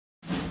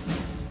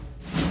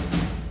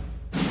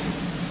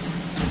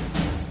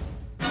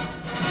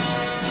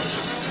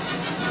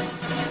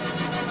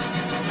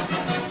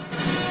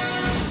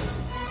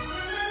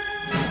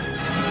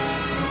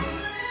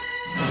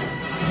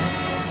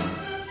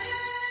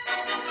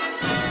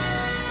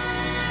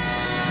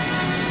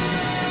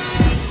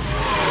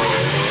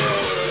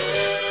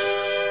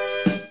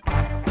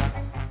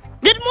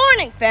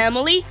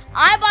family,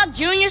 IBOC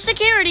Junior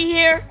Security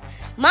here.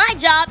 My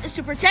job is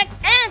to protect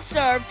and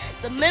serve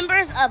the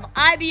members of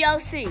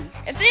IBOC.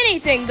 If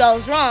anything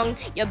goes wrong,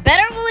 you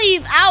better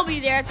believe I'll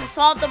be there to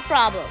solve the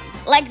problem.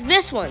 Like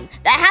this one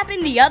that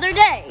happened the other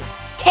day.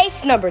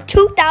 Case number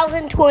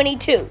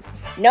 2022.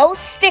 No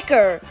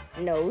sticker,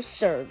 no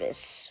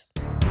service.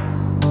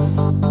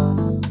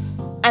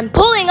 I'm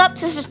pulling up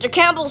to Sister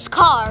Campbell's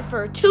car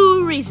for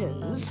 2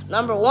 reasons.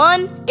 Number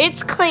 1,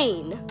 it's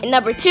clean. And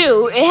number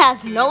 2, it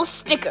has no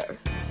sticker.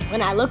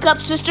 When I look up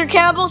Sister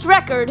Campbell's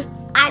record,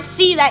 I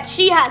see that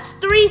she has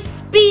 3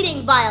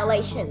 speeding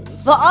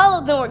violations. But all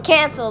of them were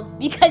canceled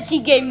because she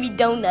gave me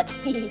donuts.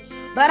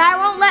 But I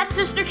won't let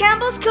Sister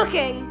Campbell's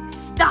cooking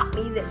stop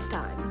me this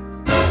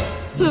time.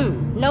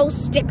 No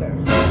sticker.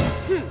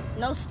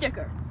 No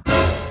sticker.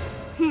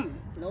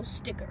 No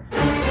sticker.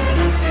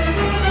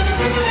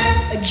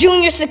 A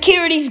junior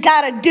security's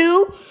gotta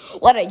do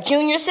what a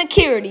junior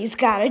security's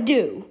gotta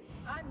do.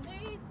 I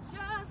need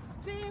your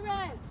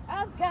spirit.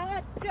 I've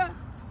got your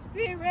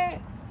spirit.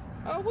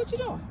 What you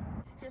doing?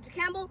 Sister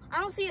Campbell, I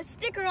don't see a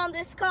sticker on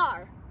this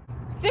car.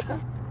 Sticker?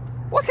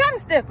 What kind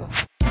of sticker?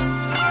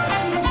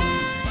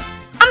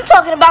 I'm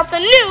talking about the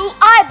new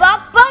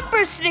IBOC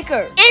bumper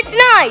sticker. It's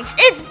nice,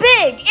 it's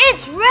big,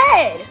 it's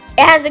red.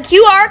 It has a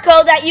QR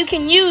code that you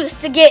can use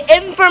to get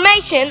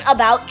information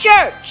about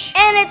church.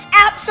 And it's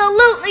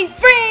absolutely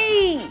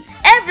free.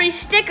 Every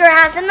sticker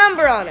has a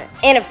number on it.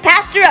 And if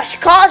Pastor Rush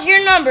calls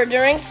your number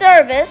during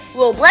service,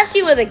 we'll bless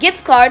you with a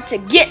gift card to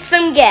get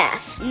some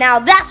gas. Now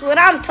that's what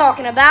I'm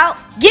talking about.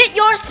 Get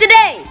yours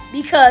today,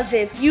 because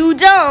if you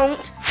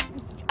don't...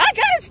 I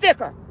got a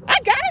sticker. I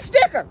got a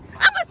sticker.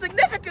 I'm a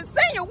significant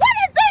senior. What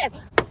is this?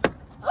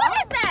 What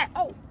is that?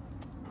 Oh,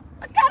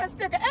 I got a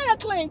sticker and a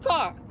clean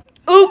car.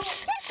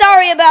 Oops,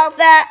 sorry about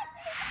that.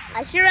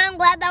 I sure am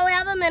glad that we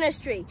have a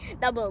ministry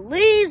that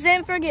believes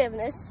in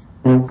forgiveness.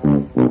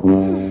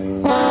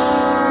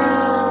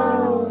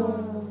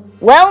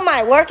 Well,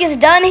 my work is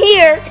done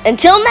here.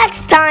 Until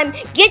next time,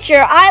 get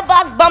your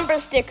IBOC bumper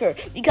sticker,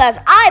 because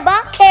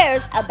IBOC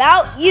cares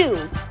about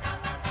you.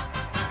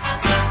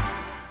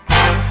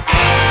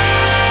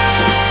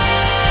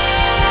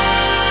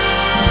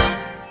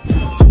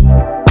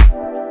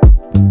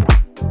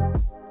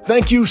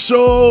 Thank you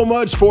so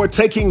much for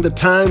taking the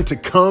time to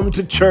come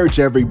to church,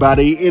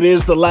 everybody. It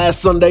is the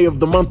last Sunday of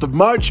the month of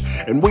March,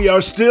 and we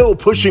are still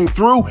pushing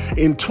through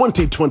in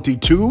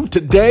 2022.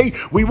 Today,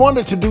 we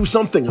wanted to do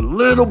something a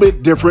little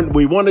bit different.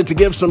 We wanted to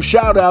give some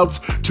shout outs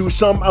to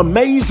some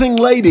amazing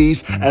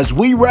ladies as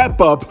we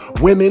wrap up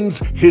Women's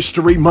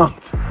History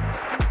Month.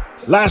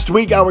 Last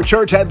week, our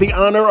church had the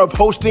honor of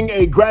hosting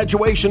a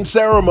graduation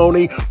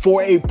ceremony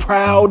for a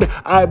proud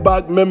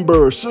IBOC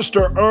member,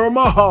 Sister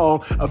Irma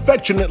Hall,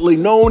 affectionately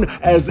known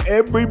as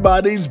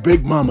Everybody's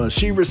Big Mama.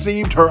 She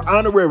received her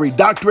honorary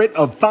doctorate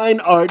of fine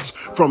arts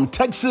from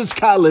Texas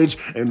College,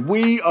 and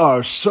we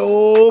are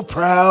so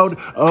proud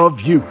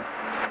of you.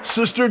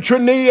 Sister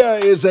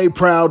Trinia is a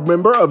proud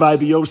member of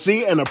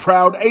IBOC and a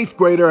proud 8th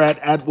grader at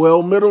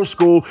Atwell Middle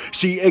School.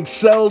 She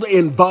excelled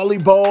in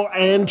volleyball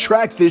and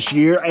track this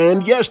year,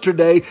 and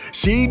yesterday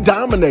she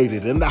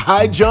dominated in the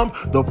high jump,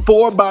 the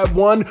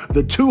 4x1,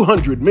 the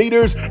 200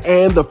 meters,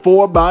 and the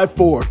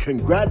 4x4.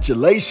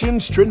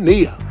 Congratulations,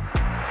 Trinia.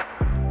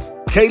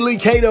 Kaylee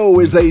Cato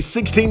is a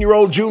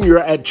 16-year-old junior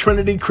at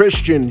Trinity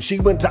Christian. She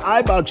went to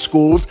IBOC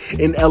schools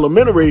in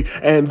elementary,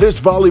 and this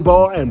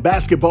volleyball and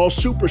basketball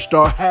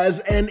superstar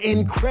has an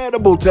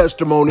incredible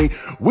testimony.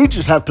 We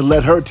just have to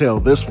let her tell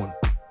this one.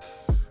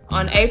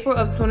 On April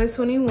of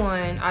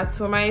 2021, I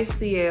tore my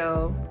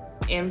ACL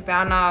and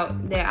found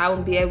out that I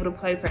wouldn't be able to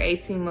play for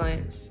 18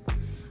 months.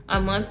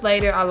 A month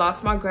later, I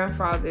lost my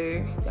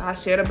grandfather I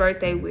shared a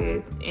birthday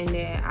with, and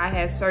then I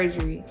had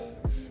surgery.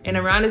 And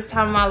around this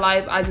time of my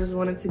life, I just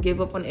wanted to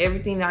give up on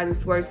everything that I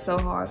just worked so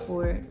hard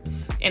for.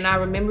 And I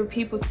remember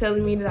people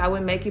telling me that I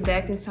wouldn't make it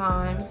back in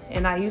time.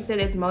 And I used that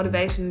as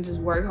motivation to just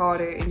work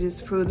harder and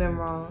just prove them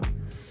wrong.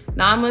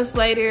 9 months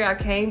later, I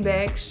came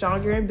back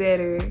stronger and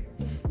better.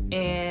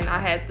 And I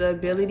had the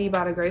ability,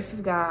 by the grace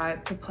of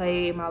God, to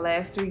play my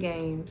last 3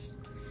 games.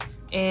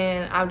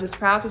 And I'm just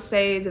proud to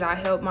say that I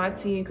helped my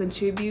team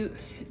contribute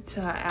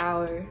to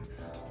our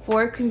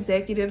 4th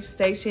consecutive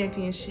state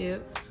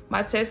championship.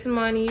 My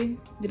testimony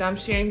that I'm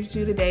sharing with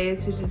you today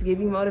is to just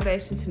give you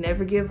motivation to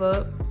never give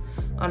up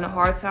on the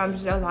hard times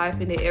of your life,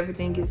 and that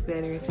everything gets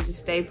better, and to just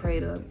stay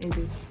prayed up and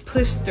just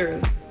push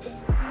through.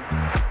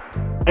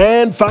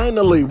 And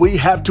finally, we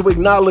have to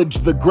acknowledge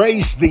the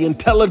grace, the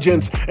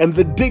intelligence, and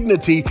the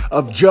dignity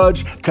of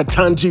Judge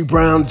Ketanji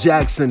Brown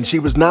Jackson. She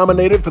was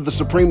nominated for the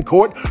Supreme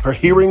Court. Her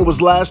hearing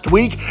was last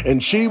week,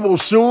 and she will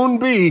soon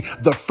be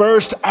the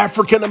first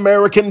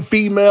African-American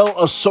female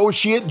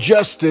associate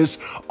justice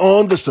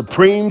on the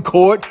Supreme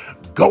Court.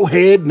 Go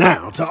ahead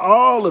now to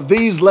all of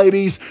these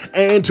ladies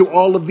and to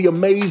all of the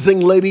amazing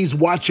ladies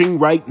watching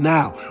right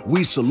now.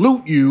 We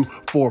salute you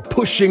for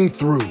pushing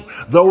through.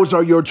 Those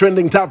are your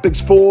trending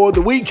topics for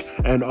the week,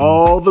 and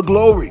all the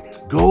glory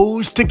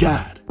goes to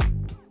God.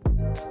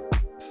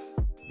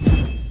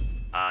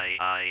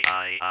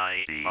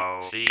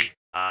 IBOC.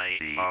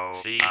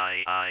 IBOC,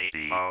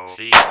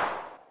 IBOC.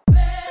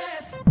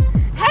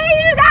 Hey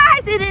you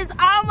guys, it is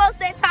almost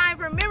that time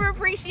for Member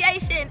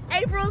Appreciation,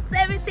 April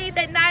 17th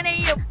at 9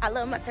 a.m. I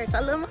love my church,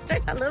 I love my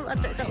church, I love my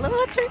church, I love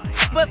my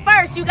church. But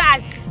first, you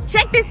guys,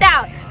 check this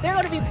out. There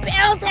are going to be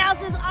bounce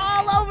houses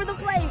all over the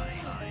place.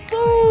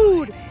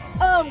 Food,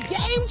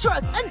 game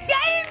trucks, a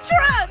game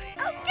truck.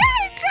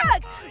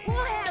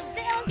 We'll have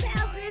bounce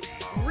houses,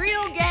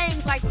 real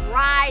games like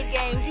ride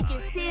games. You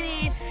can sit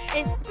in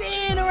and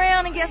spin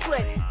around, and guess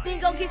what? Then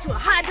go get you a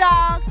hot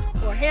dog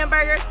or a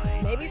hamburger,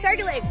 maybe a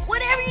turkey leg,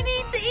 whatever you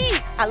need to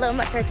eat. I love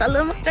my church, I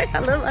love my church, I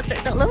love my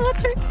church, I love my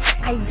church.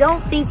 I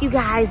don't think you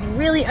guys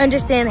really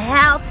understand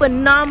how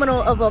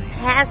phenomenal of a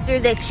pastor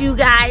that you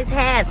guys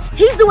have.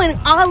 He's doing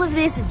all of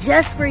this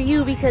just for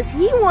you because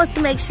he wants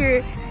to make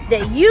sure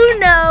that you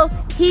know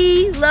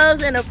he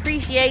loves and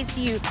appreciates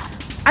you.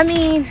 I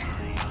mean,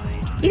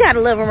 you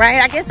gotta love him,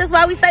 right? I guess that's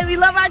why we say we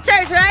love our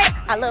church, right?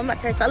 I love my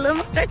church, I love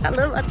my church, I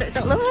love my church, I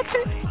love my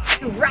church.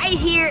 Right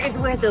here is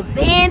where the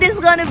band is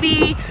gonna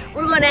be.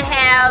 We're gonna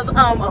have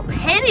a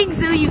petting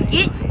zoo. You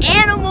get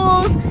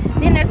animals.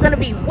 Then there's gonna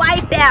be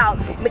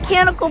wipeout,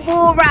 mechanical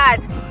bull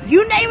rides,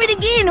 you name it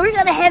again. We're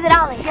gonna have it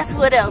all. And guess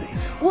what else?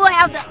 We'll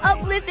have the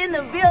uplift in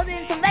the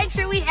building to make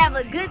sure we have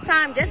a good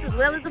time just as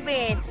well as the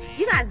band.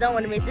 You guys don't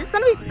want to miss it. It's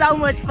gonna be so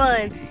much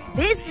fun.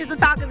 This is the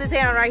talk of the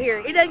town right here.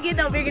 It doesn't get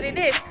no bigger than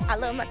this. I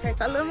love my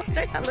church, I love my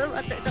church, I love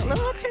my church, I love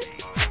my church.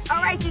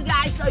 All right, you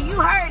guys, so you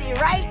heard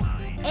it, right?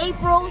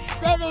 April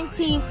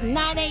 17th,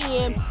 9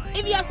 a.m.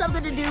 If you have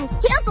something to do,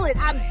 cancel it.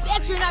 I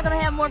bet you're not going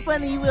to have more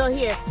fun than you will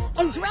here.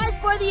 And dress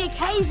for the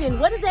occasion.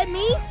 What does that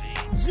mean?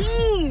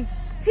 Jeans,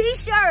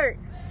 t-shirt,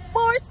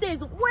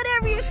 forces,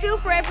 whatever your shoe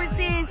preference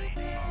is.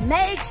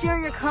 Make sure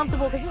you're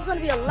comfortable because it's going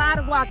to be a lot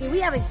of walking. We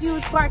have a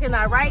huge parking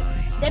lot, right?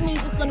 That means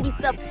it's going to be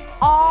stuff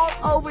all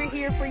over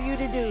here for you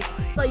to do.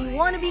 So you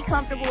want to be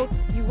comfortable,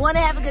 you want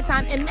to have a good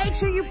time, and make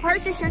sure you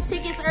purchase your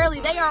tickets early.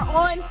 They are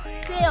on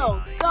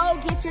sale. Go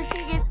get your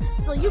tickets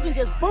so you can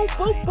just boop,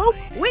 boop, boop.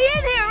 We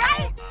in here,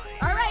 right?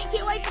 All right,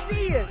 can't wait to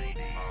see you.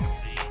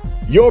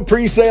 Your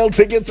pre-sale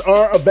tickets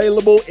are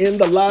available in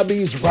the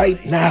lobbies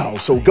right now.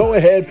 So go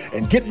ahead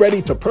and get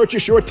ready to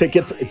purchase your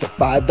tickets. It's a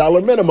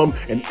 $5 minimum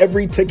and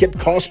every ticket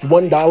costs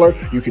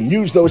 $1. You can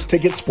use those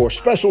tickets for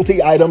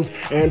specialty items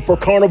and for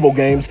carnival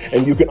games.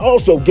 And you can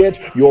also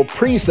get your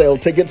pre-sale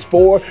tickets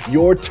for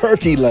your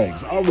turkey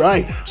legs. All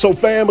right. So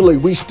family,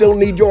 we still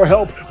need your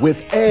help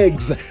with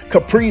eggs,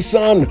 Capri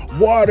Sun,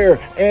 water,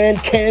 and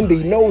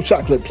candy. No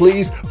chocolate,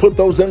 please. Put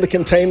those in the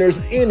containers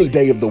any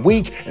day of the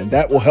week, and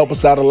that will help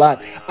us out a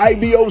lot.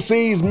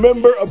 IBOC's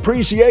Member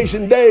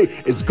Appreciation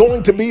Day is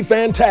going to be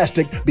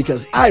fantastic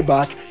because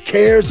IBOC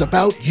cares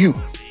about you.